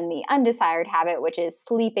attractive than the undesired habit, which is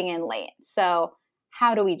sleeping in late. So,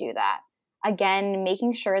 how do we do that? Again,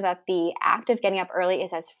 making sure that the act of getting up early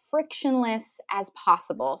is as frictionless as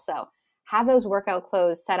possible. So, have those workout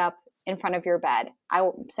clothes set up in front of your bed.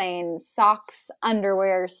 I'm saying socks,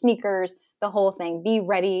 underwear, sneakers, the whole thing. Be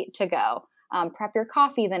ready to go. Prep your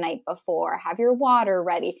coffee the night before, have your water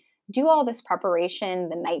ready. Do all this preparation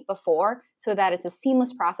the night before so that it's a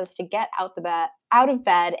seamless process to get out of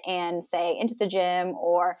bed and say into the gym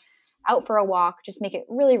or out for a walk. Just make it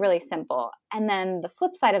really, really simple. And then the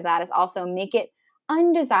flip side of that is also make it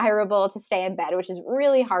undesirable to stay in bed, which is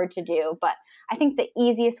really hard to do. But I think the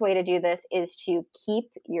easiest way to do this is to keep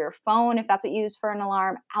your phone, if that's what you use for an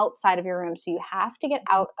alarm, outside of your room. So you have to get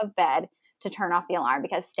out of bed to turn off the alarm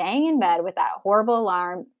because staying in bed with that horrible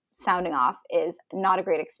alarm sounding off is not a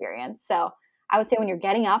great experience. So I would say when you're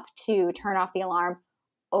getting up to turn off the alarm,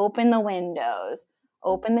 open the windows,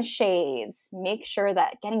 open the shades, make sure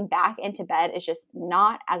that getting back into bed is just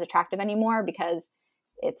not as attractive anymore because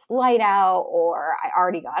it's light out or I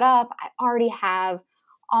already got up. I already have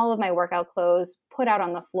all of my workout clothes put out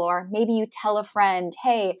on the floor. Maybe you tell a friend,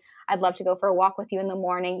 hey, I'd love to go for a walk with you in the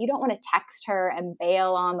morning. You don't want to text her and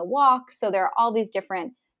bail on the walk. So there are all these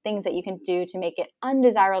different things that you can do to make it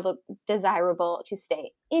undesirable to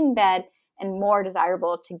stay in bed and more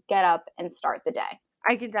desirable to get up and start the day.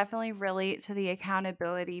 I can definitely relate to the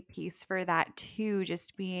accountability piece for that too,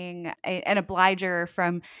 just being an obliger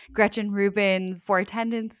from Gretchen Rubin's Four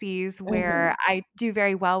Tendencies, Mm-hmm. where I do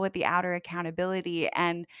very well with the outer accountability.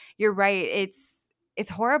 And you're right, it's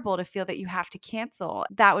horrible to feel that you have to cancel.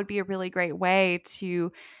 That would be a really great way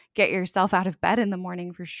to get yourself out of bed in the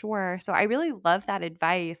morning for sure. So I really love that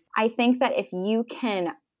advice. I think that if you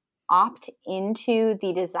can opt into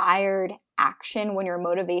the desired action when your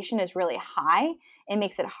motivation is really high, it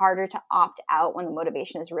makes it harder to opt out when the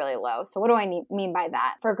motivation is really low. So, what do I mean by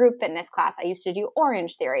that? For a group fitness class, I used to do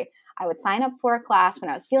Orange Theory. I would sign up for a class when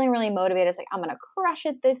I was feeling really motivated. It's like, I'm going to crush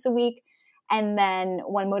it this week. And then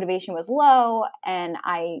when motivation was low and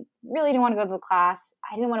I really didn't want to go to the class,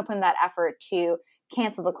 I didn't want to put in that effort to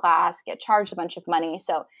cancel the class, get charged a bunch of money.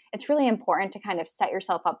 So it's really important to kind of set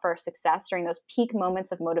yourself up for success during those peak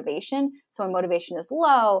moments of motivation. So when motivation is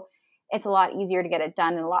low, it's a lot easier to get it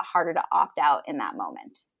done and a lot harder to opt out in that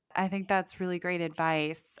moment. I think that's really great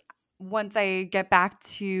advice. Once I get back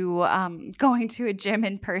to going to a gym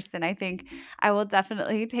in person, I think I will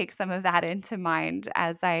definitely take some of that into mind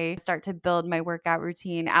as I start to build my workout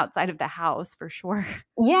routine outside of the house for sure.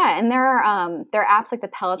 Yeah, and there are apps like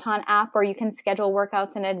the Peloton app where you can schedule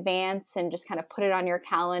workouts in advance and just kind of put it on your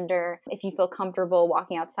calendar. If you feel comfortable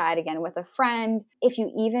walking outside again with a friend, if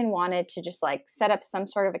you even wanted to just like set up some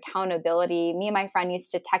sort of accountability. Me and my friend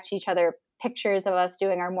used to text each other pictures of us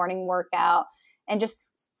doing our morning workout, and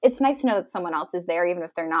just it's nice to know that someone else is there even if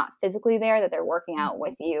they're not physically there, that they're working out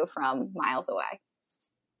with you from miles away.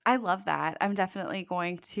 I love that. I'm definitely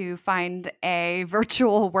going to find a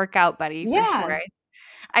virtual workout buddy for Yeah. sure.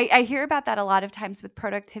 I hear about that a lot of times with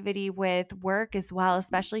productivity with work as well,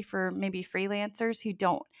 especially for maybe freelancers who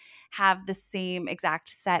don't have the same exact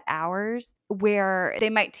set hours, where they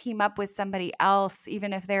might team up with somebody else,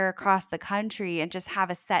 even if they're across the country, and just have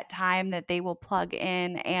a set time that they will plug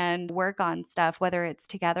in and work on stuff, whether it's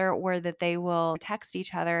together or that they will text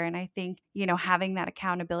each other. And I think, having that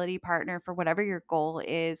accountability partner for whatever your goal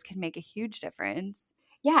is can make a huge difference.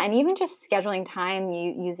 Yeah, and even just scheduling time,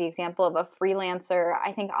 you use the example of a freelancer.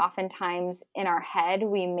 I think oftentimes in our head,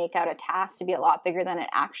 we make out a task to be a lot bigger than it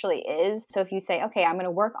actually is. So if you say, okay, I'm going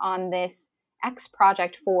to work on this X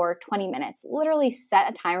project for 20 minutes, literally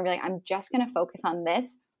set a timer, be like, I'm just going to focus on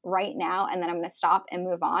this right now, and then I'm going to stop and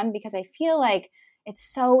move on, because I feel like it's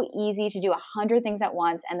so easy to do 100 things at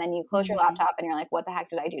once, and then you close your Mhm. laptop and you're like, what the heck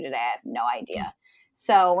did I do today? I have no idea.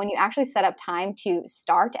 So when you actually set up time to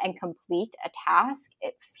start and complete a task,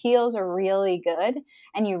 it feels really good.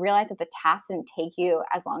 And you realize that the task didn't take you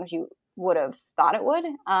as long as you would have thought it would.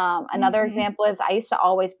 Another Mhm. example is I used to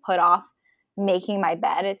always put off making my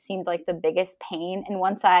bed. It seemed like the biggest pain. And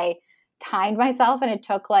once I timed myself and it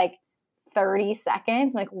took like 30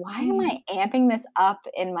 seconds, I'm like, why am I Mhm. amping this up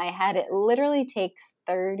in my head? It literally takes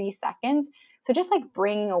 30 seconds. So just like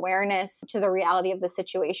bringing awareness to the reality of the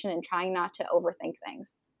situation and trying not to overthink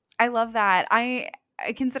things. I love that. I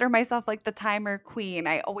consider myself like the timer queen.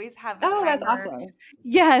 I always have a Oh, that's timer. awesome.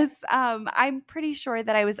 Yes, I'm pretty sure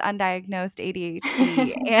that I was undiagnosed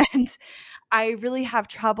ADHD, and I really have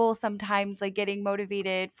trouble sometimes, like, getting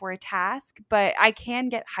motivated for a task, but I can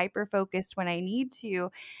get hyper focused when I need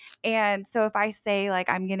to. And so if I say, like,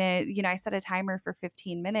 I'm gonna, I set a timer for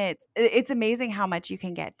 15 minutes, it's amazing how much you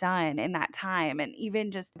can get done in that time. And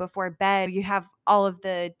even just before bed, you have all of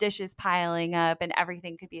the dishes piling up and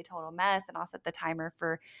everything could be a total mess. And I'll set the timer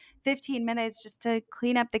for 15 minutes just to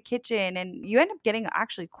clean up the kitchen. And you end up getting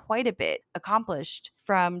actually quite a bit accomplished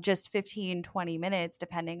from just 15, 20 minutes,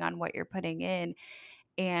 depending on what you're putting in.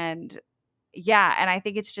 And yeah, and I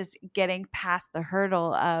think it's just getting past the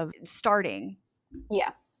hurdle of starting.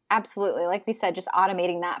 Yeah, absolutely. Like we said, just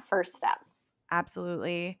automating that first step.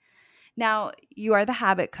 Absolutely. Now, you are the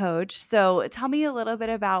habit coach. So tell me a little bit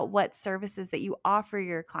about what services that you offer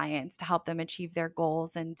your clients to help them achieve their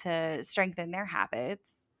goals and to strengthen their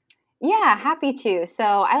habits. Yeah, happy to. So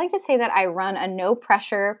I like to say that I run a no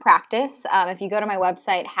pressure practice. If you go to my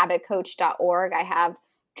website, habitcoach.org, I have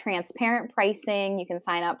transparent pricing. You can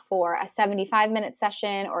sign up for a 75-minute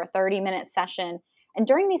session or a 30-minute session. And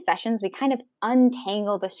during these sessions, we kind of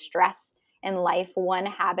untangle the stress in life one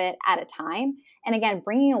habit at a time. And again,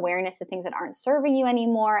 bringing awareness to things that aren't serving you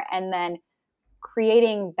anymore, and then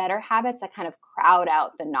creating better habits that kind of crowd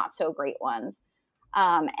out the not so great ones.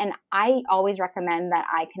 And I always recommend that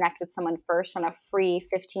I connect with someone first on a free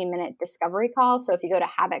 15-minute discovery call. So if you go to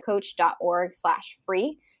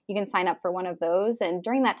habitcoach.org/free, you can sign up for one of those. And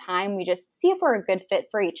during that time, we just see if we're a good fit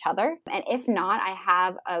for each other. And if not, I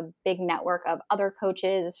have a big network of other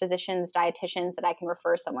coaches, physicians, dietitians that I can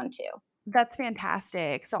refer someone to. That's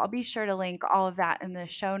fantastic. So I'll be sure to link all of that in the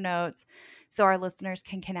show notes so our listeners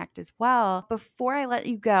can connect as well. Before I let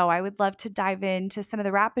you go, I would love to dive into some of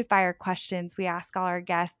the rapid fire questions we ask all our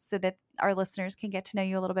guests so that our listeners can get to know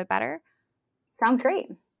you a little bit better. Sounds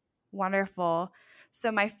great. Wonderful.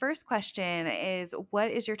 So, my first question is,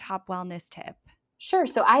 what is your top wellness tip? Sure.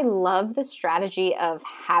 So I love the strategy of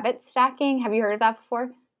habit stacking. Have you heard of that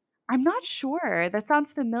before? I'm not sure. That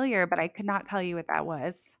sounds familiar, but I could not tell you what that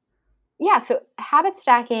was. Yeah, so habit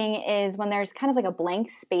stacking is when there's kind of like a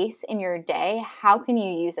blank space in your day. How can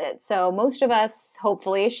you use it? So, most of us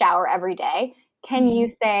hopefully shower every day. Can you Mhm.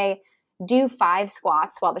 say, do 5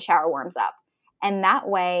 squats while the shower warms up? And that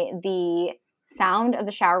way, the sound of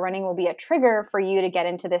the shower running will be a trigger for you to get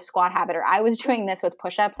into this squat habit. Or I was doing this with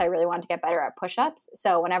push ups. I really wanted to get better at push ups.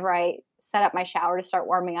 So, whenever I set up my shower to start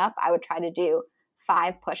warming up, I would try to do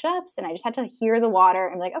 5 push ups, and I just had to hear the water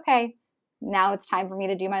and be like, okay, now it's time for me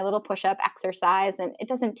to do my little push-up exercise, and it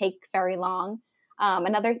doesn't take very long.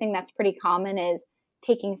 Another thing that's pretty common is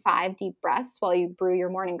taking 5 deep breaths while you brew your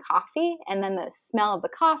morning coffee, and then the smell of the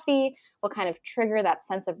coffee will kind of trigger that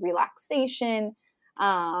sense of relaxation.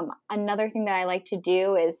 Another thing that I like to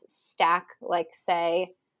do is stack, like, say,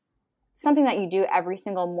 something that you do every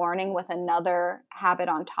single morning with another habit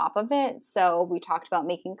on top of it. So we talked about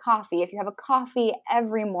making coffee. If you have a coffee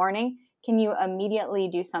every morning, can you immediately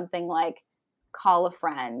do something like call a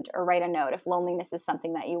friend or write a note if loneliness is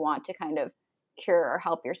something that you want to kind of cure or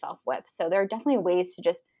help yourself with? So there are definitely ways to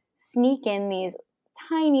just sneak in these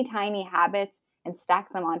tiny, tiny habits and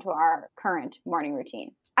stack them onto our current morning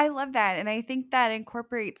routine. I love that, and I think that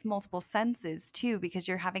incorporates multiple senses too because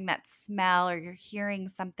you're having that smell or you're hearing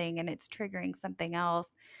something and it's triggering something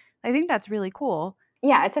else. I think that's really cool.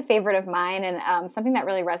 Yeah, it's a favorite of mine, and something that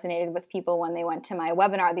really resonated with people when they went to my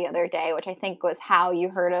webinar the other day, which I think was how you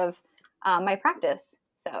heard of my practice.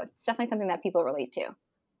 So it's definitely something that people relate to.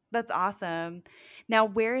 That's awesome. Now,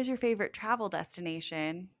 where is your favorite travel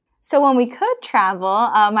destination? So when we could travel,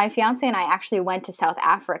 my fiance and I actually went to South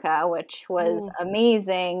Africa, which was Ooh,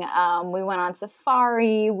 amazing. We went on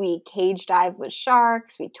safari, we cage dived with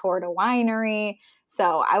sharks, we toured a winery.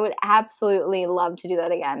 So I would absolutely love to do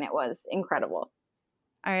that again. It was incredible.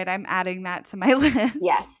 all right, I'm adding that to my list.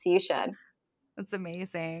 Yes, you should. That's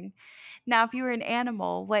amazing. Now, if you were an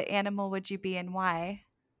animal, what animal would you be and why?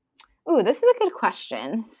 Ooh, this is a good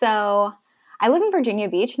question. So, I live in Virginia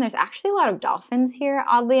Beach, and there's actually a lot of dolphins here,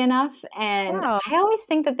 oddly enough. And Wow. I always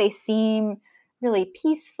think that they seem really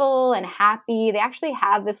peaceful and happy. They actually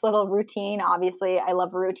have this little routine. Obviously, I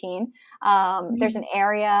love a routine. There's Mhm. an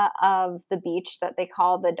area of the beach that they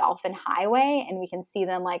call the Dolphin Highway, and we can see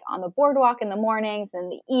them like on the boardwalk in the mornings, and in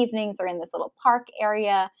the evenings are in this little park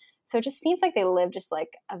area. So it just seems like they live just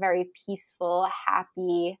like a very peaceful,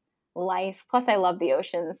 happy life. Plus, I love the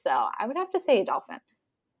ocean, so I would have to say a dolphin.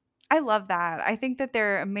 I love that. I think that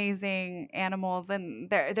they're amazing animals and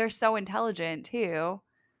they're so intelligent too.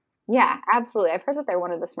 Yeah, absolutely. I've heard that they're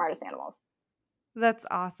one of the smartest animals. That's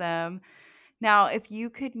awesome. Now, if you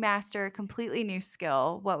could master a completely new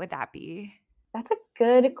skill, what would that be? That's a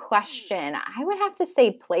good question. I would have to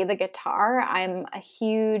say play the guitar. I'm a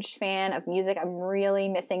huge fan of music. I'm really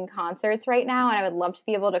missing concerts right now, and I would love to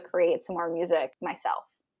be able to create some more music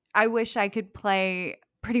myself. I wish I could play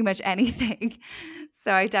pretty much anything.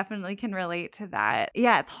 So I definitely can relate to that.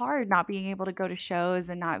 Yeah, it's hard not being able to go to shows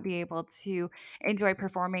and not be able to enjoy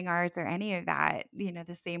performing arts or any of that,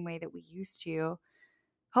 the same way that we used to.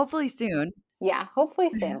 Hopefully soon. Yeah, hopefully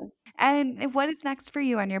soon. And what is next for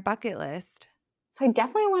you on your bucket list? So I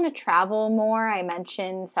definitely want to travel more. I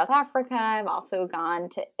mentioned South Africa. I've also gone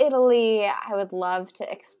to Italy. I would love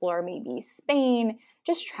to explore maybe Spain,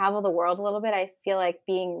 just travel the world a little bit. I feel like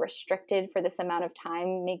being restricted for this amount of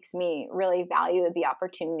time makes me really value the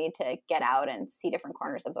opportunity to get out and see different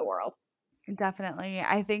corners of the world. Definitely.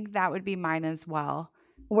 I think that would be mine as well.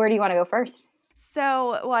 Where do you want to go first?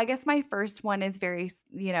 So, well, I guess my first one is it's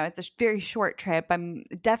a very short trip. I'm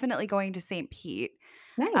definitely going to St. Pete.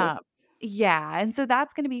 Um, Nice. yeah, and so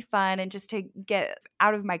that's gonna be fun and just to get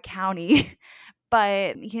out of my county.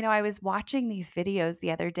 But, I was watching these videos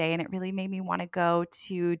the other day and it really made me wanna go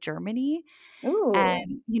to Germany Ooh,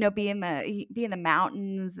 and, be in the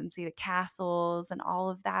mountains and see the castles and all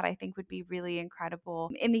of that, I think would be really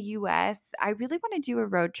incredible. In the US, I really wanna do a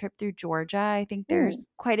road trip through Georgia. I think hmm. there's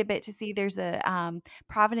quite a bit to see. There's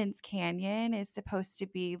Providence Canyon is supposed to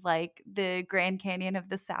be like the Grand Canyon of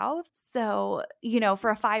the South. So, for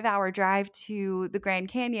a 5-hour drive to the Grand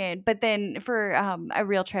Canyon, but then for, a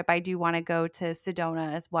real trip, I do wanna go to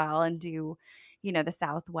Sedona as well and do, the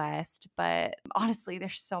Southwest. But honestly,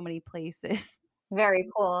 there's so many places. Very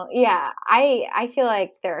cool. Yeah, I feel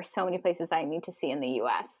like there are so many places I need to see in the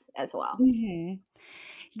US as well. Mhm.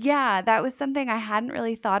 Yeah, that was something I hadn't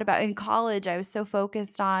really thought about. In college, I was so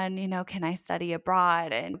focused on, can I study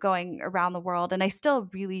abroad and going around the world? And I still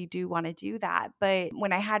really do want to do that. But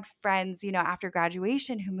when I had friends, after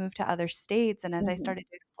graduation who moved to other states, and as I Mhm. started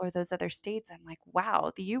to explore those other states, I'm like,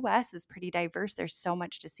 wow, the US is pretty diverse. There's so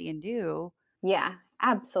much to see and do. Yeah,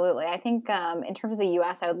 absolutely. I think in terms of the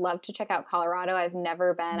US, I would love to check out Colorado. I've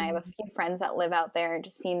never been. I have a Mm. few friends that live out there. It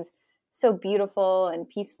just seems so beautiful and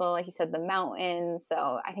peaceful. Like you said, the mountains.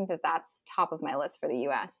 So I think that that's top of my list for the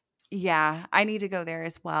US. Yeah, I need to go there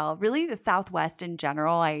as well. Really, the Southwest in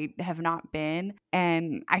general, I have not been,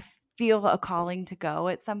 and I feel a calling to go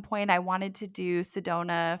at some point. I wanted to do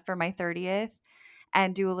Sedona for my 30th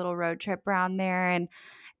and do a little road trip around there, and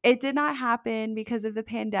it did not happen because of the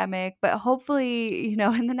pandemic, but hopefully,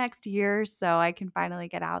 in the next year or so, I can finally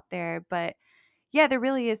get out there. But Yeah, there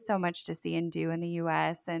really is so much to see and do in the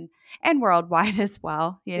US and worldwide as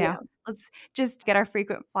well, you know. Yeah. Let's just get our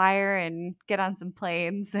frequent flyer and get on some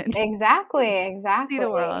planes and Exactly, see the exactly.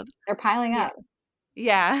 world. They're piling Yeah. up.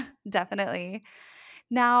 Yeah, definitely.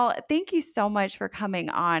 Now, thank you so much for coming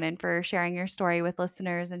on and for sharing your story with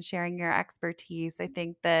listeners and sharing your expertise. I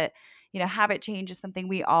think that, habit change is something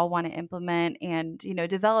we all want to implement and,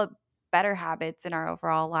 develop better habits in our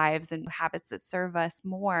overall lives and habits that serve us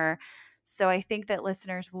more. So I think that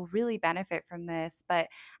listeners will really benefit from this. But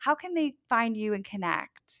how can they find you and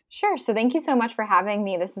connect? Sure. So thank you so much for having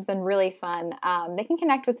me. This has been really fun. They can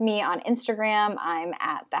connect with me on Instagram. I'm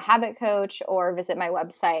at The Habit Coach, or visit my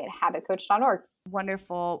website, habitcoach.org.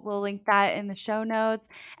 Wonderful. We'll link that in the show notes.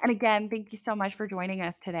 And again, thank you so much for joining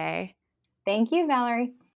us today. Thank you,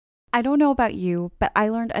 Valerie. I don't know about you, but I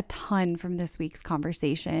learned a ton from this week's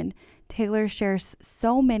conversation. Taylor shares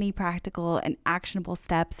so many practical and actionable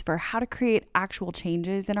steps for how to create actual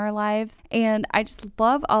changes in our lives. And I just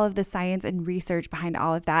love all of the science and research behind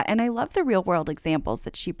all of that. And I love the real world examples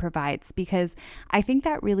that she provides because I think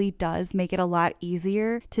that really does make it a lot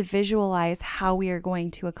easier to visualize how we are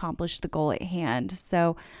going to accomplish the goal at hand.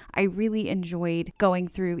 So I really enjoyed going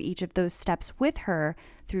through each of those steps with her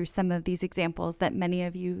through some of these examples that many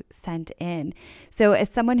of you sent in. So as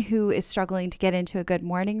someone who is struggling to get into a good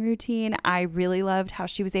morning routine, I really loved how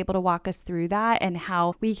she was able to walk us through that and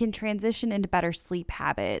how we can transition into better sleep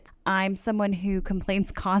habits. I'm someone who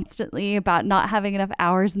complains constantly about not having enough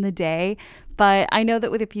hours in the day, but I know that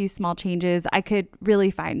with a few small changes, I could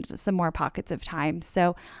really find some more pockets of time.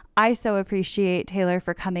 So I so appreciate Taylor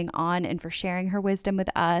for coming on and for sharing her wisdom with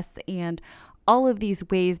us and all of these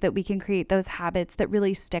ways that we can create those habits that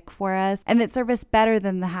really stick for us and that serve us better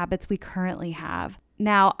than the habits we currently have.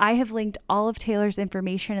 Now, I have linked all of Taylor's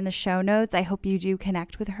information in the show notes. I hope you do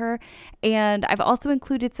connect with her. And I've also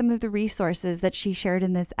included some of the resources that she shared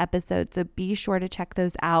in this episode, so be sure to check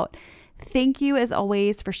those out. Thank you, as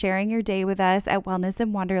always, for sharing your day with us at Wellness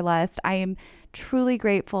and Wanderlust. I am truly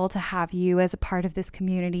grateful to have you as a part of this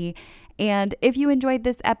community. And if you enjoyed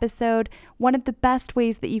this episode, one of the best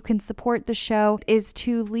ways that you can support the show is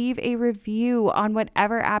to leave a review on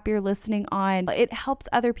whatever app you're listening on. It helps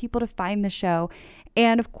other people to find the show.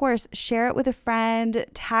 And of course, share it with a friend,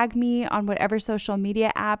 tag me on whatever social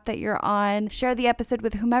media app that you're on, share the episode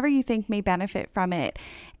with whomever you think may benefit from it.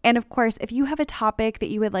 And of course, if you have a topic that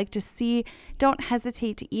you would like to see, don't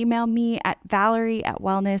hesitate to email me at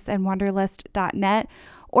valerie@wellnessandwanderlust.net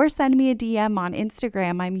or send me a DM on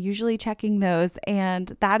Instagram. I'm usually checking those,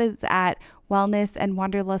 and that is at Wellness and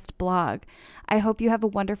Wanderlust blog. I hope you have a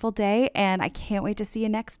wonderful day, and I can't wait to see you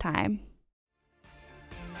next time.